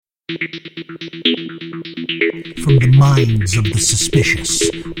From the minds of the suspicious,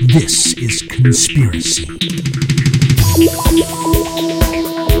 this is Conspiracy.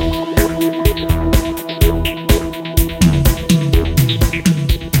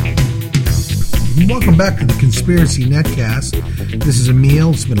 Welcome back to the Conspiracy Netcast. This is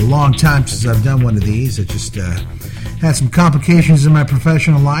Emil. It's been a long time since I've done one of these. I just had some complications in my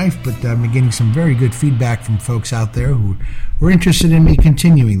professional life, but I've been getting some very good feedback from folks out there who were interested in me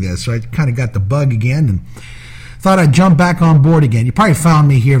continuing this. So I kind of got the bug again and thought I'd jump back on board again. You probably found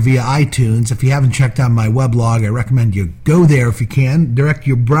me here via iTunes. If you haven't checked out my weblog, I recommend you go there if you can. Direct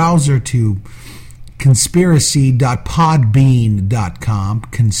your browser to conspiracy.podbean.com,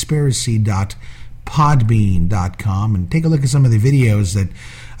 conspiracy.podbean.com, and take a look at some of the videos that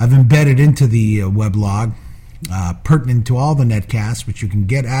I've embedded into the weblog, pertinent to all the netcasts, which you can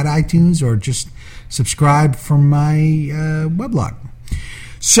get at iTunes or just subscribe from my weblog.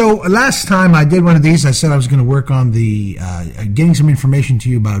 So last time I did one of these, I said I was going to work on the getting some information to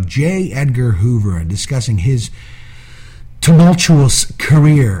you about J. Edgar Hoover and discussing his tumultuous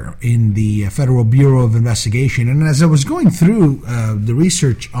career in the Federal Bureau of Investigation. And as I was going through the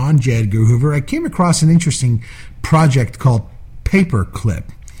research on J. Edgar Hoover, I came across an interesting project called Paperclip,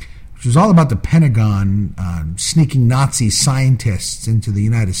 which was all about the Pentagon sneaking Nazi scientists into the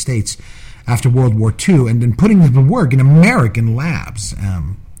United States after World War II and then putting them to work in American labs.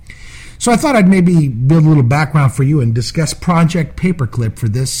 So I thought I'd maybe build a little background for you and discuss Project Paperclip for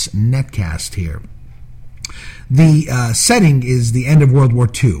this netcast here. The setting is the end of World War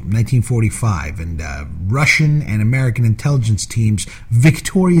II, 1945, and Russian and American intelligence teams,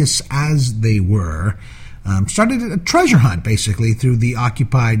 victorious as they were, started a treasure hunt, basically, through the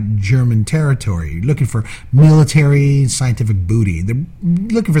occupied German territory, looking for military scientific booty. They're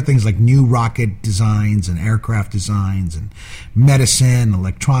looking for things like new rocket designs and aircraft designs and medicine,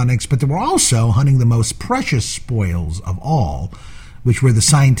 electronics, but they were also hunting the most precious spoils of all, which were the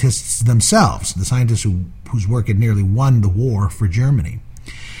scientists themselves, the scientists whose work had nearly won the war for Germany.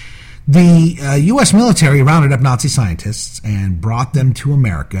 The U.S. military rounded up Nazi scientists and brought them to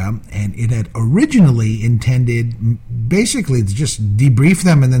America, and it had originally intended basically to just debrief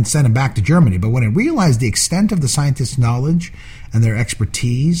them and then send them back to Germany. But when it realized the extent of the scientists' knowledge and their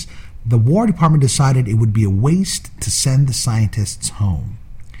expertise, the War Department decided it would be a waste to send the scientists home.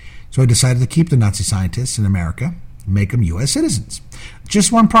 So it decided to keep the Nazi scientists in America, make them U.S. citizens.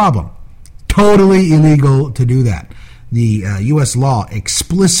 Just one problem. Totally illegal to do that. The U.S. law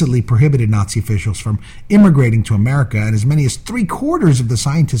explicitly prohibited Nazi officials from immigrating to America, and as many as 3/4 of the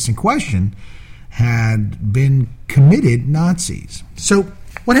scientists in question had been committed Nazis. So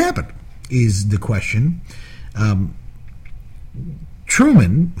what happened is the question.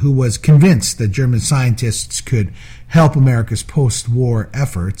 Truman, who was convinced that German scientists could help America's post-war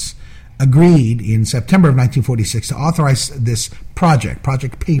efforts, agreed in September of 1946 to authorize this project,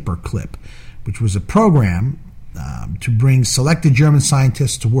 Project Paperclip, which was a program to bring selected German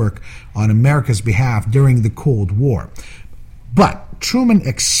scientists to work on America's behalf during the Cold War. But Truman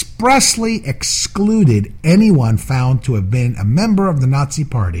expressly excluded anyone found to have been a member of the Nazi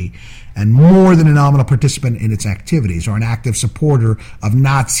Party and more than a nominal participant in its activities or an active supporter of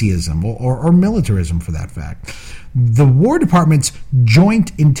Nazism or militarism for that fact. The War Department's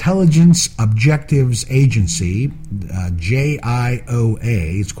Joint Intelligence Objectives Agency,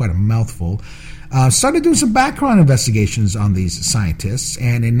 JIOA, it's quite a mouthful, started doing some background investigations on these scientists,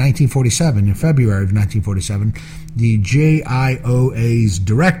 and in 1947, in February of 1947, the JIOA's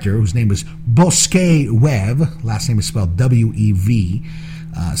director, whose name was Bosquet-Webb, last name is spelled W-E-V,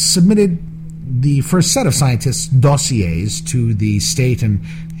 submitted the first set of scientists' dossiers to the State and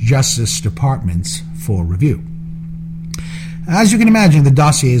Justice Departments for review. As you can imagine, the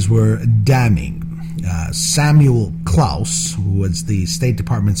dossiers were damning. Samuel Klaus, who was the State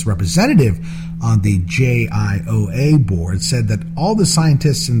Department's representative on the JIOA board, said that all the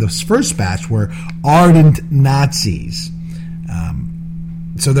scientists in this first batch were ardent Nazis.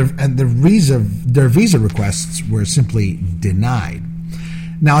 So their visa requests were simply denied.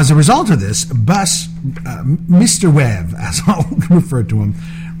 Now, as a result of this, Mr. Webb, as I'll refer to him,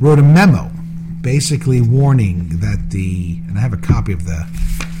 wrote a memo basically warning that and I have a copy of the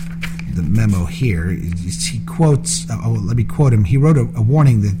memo here. He quotes, let me quote him. He wrote a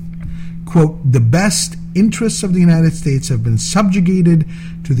warning that, quote, "The best interests of the United States have been subjugated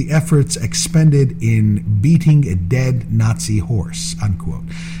to the efforts expended in beating a dead Nazi horse," unquote.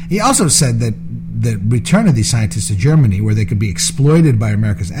 He also said that the return of these scientists to Germany, where they could be exploited by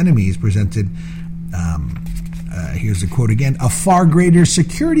America's enemies, presented Here's a quote again: "A far greater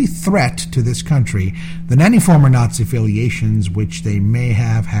security threat to this country than any former Nazi affiliations which they may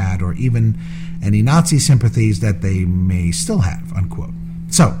have had, or even any Nazi sympathies that they may still have," unquote.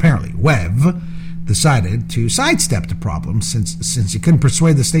 So apparently Webb decided to sidestep the problem since he couldn't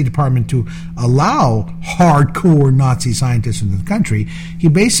persuade the State Department to allow hardcore Nazi scientists into the country. He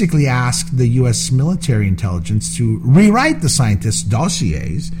basically asked the U.S. military intelligence to rewrite the scientists'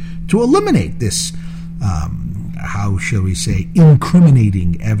 dossiers to eliminate this how shall we say,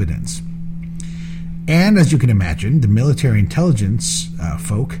 incriminating evidence. And as you can imagine, the military intelligence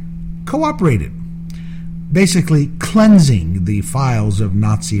folk cooperated, basically cleansing the files of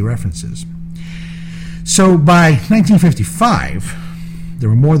Nazi references. So by 1955, there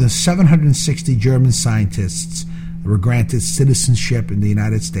were more than 760 German scientists that were granted citizenship in the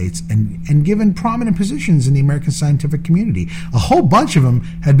United States and given prominent positions in the American scientific community. A whole bunch of them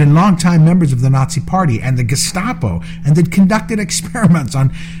had been longtime members of the Nazi Party and the Gestapo, and they'd conducted experiments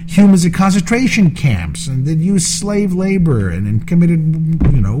on humans in concentration camps, and they'd used slave labor and committed,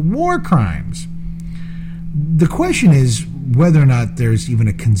 war crimes. The question is whether or not there's even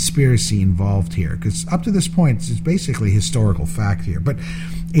a conspiracy involved here, because up to this point, it's basically historical fact here. But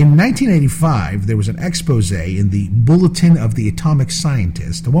in 1985, there was an expose in the Bulletin of the Atomic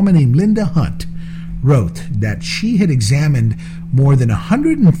Scientist. A woman named Linda Hunt wrote that she had examined more than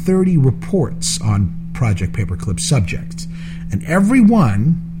 130 reports on Project Paperclip subjects, and every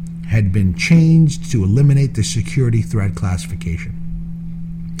one had been changed to eliminate the security threat classification.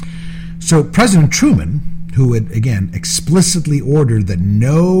 So President Truman, who had, again, explicitly ordered that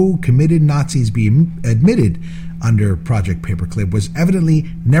no committed Nazis be admitted under Project Paperclip, was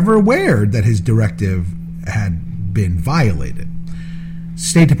evidently never aware that his directive had been violated.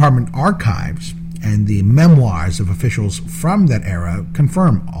 State Department archives and the memoirs of officials from that era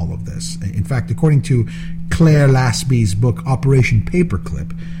confirm all of this. In fact, according to Claire Lasby's book, Operation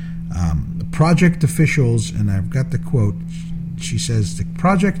Paperclip, the project officials, and I've got the quote, she says, the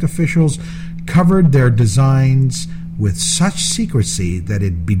project officials covered their designs with such secrecy that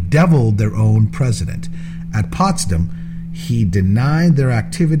it bedeviled their own president. At Potsdam, he denied their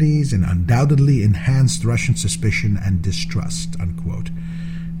activities and undoubtedly enhanced Russian suspicion and distrust, unquote,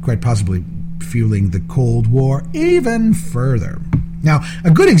 quite possibly fueling the Cold War even further. Now,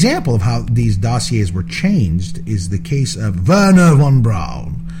 a good example of how these dossiers were changed is the case of Wernher von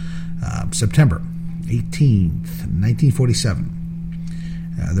Braun, September 18th, 1947.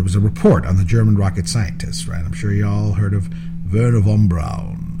 There was a report on the German rocket scientists, right? I'm sure you all heard of Wernher von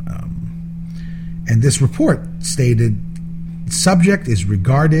Braun. And this report stated, subject is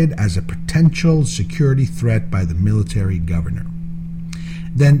regarded as a potential security threat by the military governor.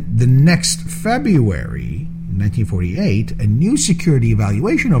 Then the next February, 1948, a new security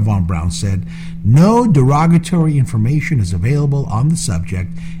evaluation of von Braun said, no derogatory information is available on the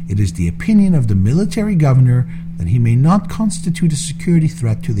subject. It is the opinion of the military governor that he may not constitute a security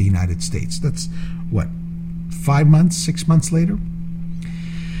threat to the United States. That's, 5 months, 6 months later?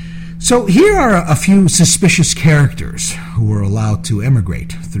 So here are a few suspicious characters who were allowed to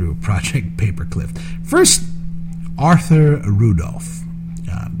emigrate through Project Paperclip. First, Arthur Rudolph.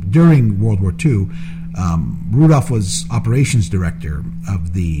 During World War II, Rudolph was operations director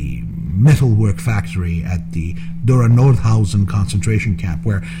of the metalwork factory at the Dora-Nordhausen concentration camp,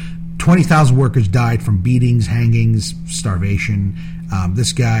 where 20,000 workers died from beatings, hangings, starvation.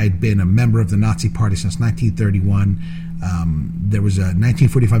 This guy had been a member of the Nazi Party since 1931. There was a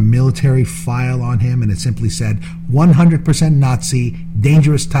 1945 military file on him, and it simply said, 100% Nazi,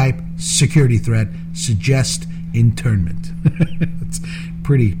 dangerous type, security threat, suggest internment. It's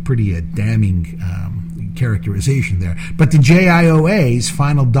pretty damning characterization there. But the JIOA's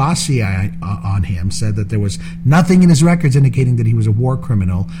final dossier on him said that there was nothing in his records indicating that he was a war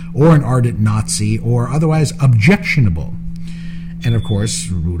criminal or an ardent Nazi or otherwise objectionable. And of course,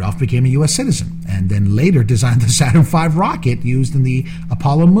 Rudolph became a U.S. citizen and then later designed the Saturn V rocket used in the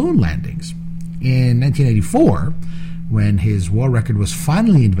Apollo moon landings. In 1984, when his war record was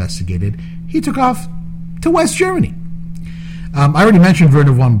finally investigated, he took off to West Germany. I already mentioned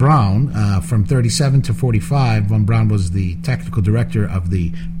Wernher von Braun. From 1937 to 1945, von Braun was the technical director of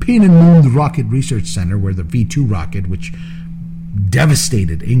the Peenemünde Rocket Research Center, where the V2 rocket, which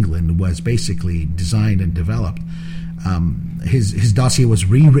devastated England, was basically designed and developed. His dossier was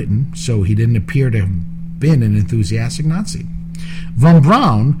rewritten, so he didn't appear to have been an enthusiastic Nazi. Von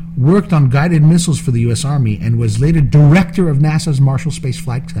Braun worked on guided missiles for the U.S. Army and was later director of NASA's Marshall Space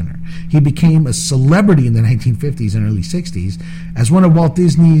Flight Center. He became a celebrity in the 1950s and early 60s as one of Walt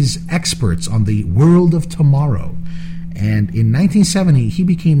Disney's experts on the world of tomorrow. And in 1970, he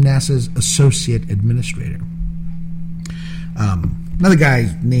became NASA's associate administrator. Another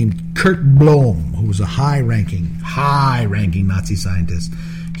guy named Kurt Blom, who was a high-ranking Nazi scientist.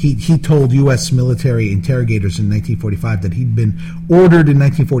 He told U.S. military interrogators in 1945 that he'd been ordered in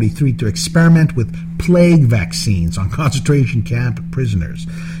 1943 to experiment with plague vaccines on concentration camp prisoners.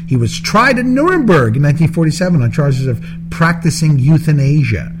 He was tried in Nuremberg in 1947 on charges of practicing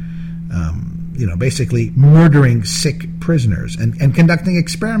euthanasia, basically murdering sick prisoners and conducting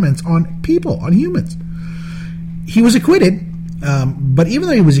experiments on people, on humans. He was acquitted. But even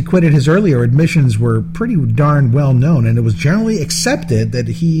though he was acquitted, his earlier admissions were pretty darn well known, and it was generally accepted that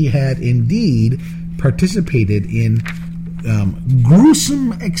he had indeed participated in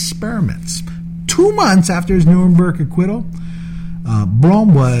gruesome experiments. 2 months after his Nuremberg acquittal,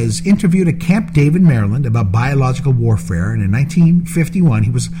 Blom was interviewed at Camp David, Maryland, about biological warfare, and in 1951 he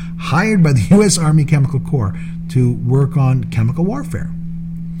was hired by the U.S. Army Chemical Corps to work on chemical warfare.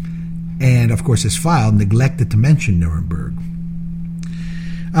 And, of course, his file neglected to mention Nuremberg.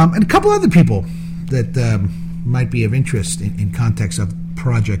 And a couple other people that might be of interest in context of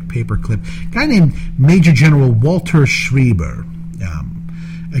Project Paperclip. A guy named Major General Walter Schreiber.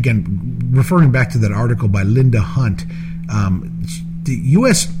 Again, referring back to that article by Linda Hunt, the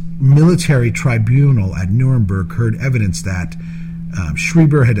U.S. military tribunal at Nuremberg heard evidence that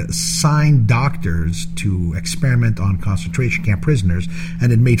Schreiber had assigned doctors to experiment on concentration camp prisoners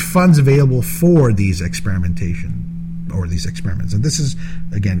and had made funds available for these experiments. And this is,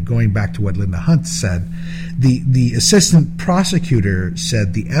 again, going back to what Linda Hunt said. The assistant prosecutor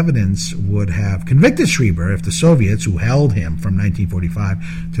said the evidence would have convicted Schreiber if the Soviets, who held him from 1945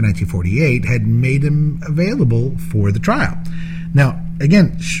 to 1948, had made him available for the trial. Now,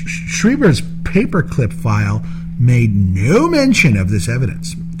 again, Schreiber's paperclip file made no mention of this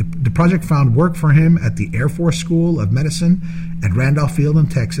evidence. The project found work for him at the Air Force School of Medicine at Randolph Field in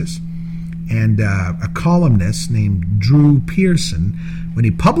Texas. And a columnist named Drew Pearson, when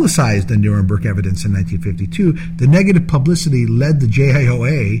he publicized the Nuremberg evidence in 1952, the negative publicity led the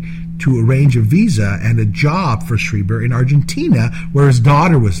JIOA to arrange a visa and a job for Schreiber in Argentina, where his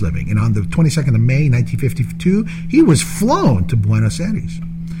daughter was living. And on the 22nd of May, 1952, he was flown to Buenos Aires.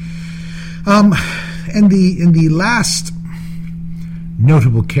 And the last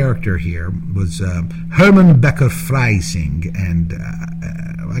notable character here was Hermann Becker-Freising, and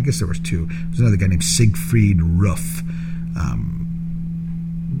I guess there was two. There was another guy named Siegfried Ruff.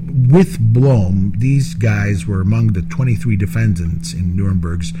 With Blom, these guys were among the 23 defendants in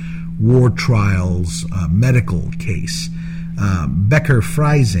Nuremberg's war trials medical case.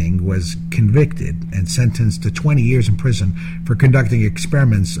 Becker-Freising was convicted and sentenced to 20 years in prison for conducting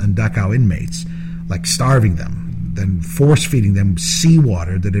experiments on Dachau inmates, like starving them, then force-feeding them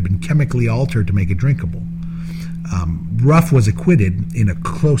seawater that had been chemically altered to make it drinkable. Ruff was acquitted in a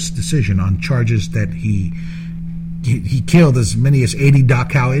close decision on charges that he killed as many as 80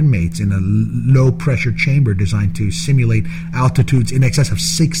 Dachau inmates in a low-pressure chamber designed to simulate altitudes in excess of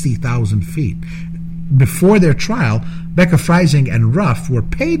 60,000 feet. Before their trial, Becker-Freising and Ruff were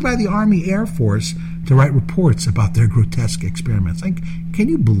paid by the Army Air Force to write reports about their grotesque experiments. Can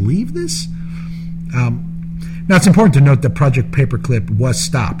you believe this? Now, it's important to note that Project Paperclip was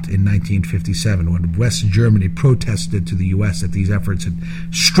stopped in 1957 when West Germany protested to the U.S. that these efforts had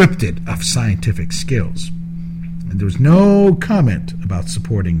stripped it of scientific skills. And there was no comment about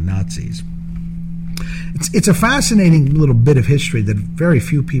supporting Nazis. It's a fascinating little bit of history that very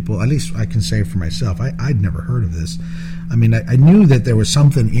few people, at least I can say for myself, I'd never heard of this. I mean, I knew that there was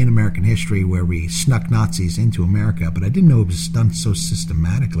something in American history where we snuck Nazis into America, but I didn't know it was done so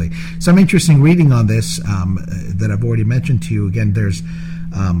systematically. Some interesting reading on this that I've already mentioned to you. Again, there's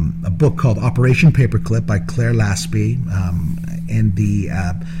a book called Operation Paperclip by Claire Laspey, and the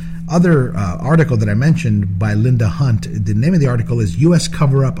other article that I mentioned by Linda Hunt. The name of the article is U.S.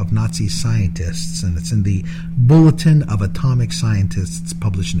 Cover-Up of Nazi Scientists, and it's in the Bulletin of Atomic Scientists,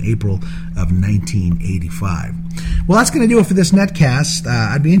 published in April of 1985. Well, that's going to do it for this netcast.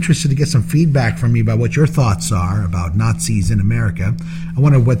 I'd be interested to get some feedback from you about what your thoughts are about Nazis in America. I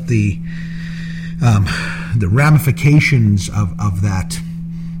wonder what the ramifications of that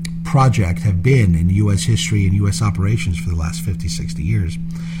project have been in U.S. history and U.S. operations for the last 50, 60 years.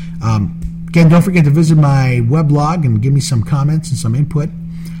 Again, don't forget to visit my weblog and give me some comments and some input.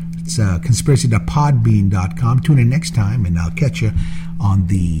 It's conspiracy.podbean.com. Tune in next time, and I'll catch you on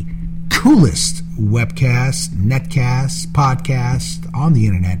the coolest webcast, netcast, podcast on the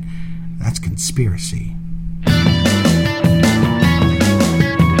internet. That's Conspiracy.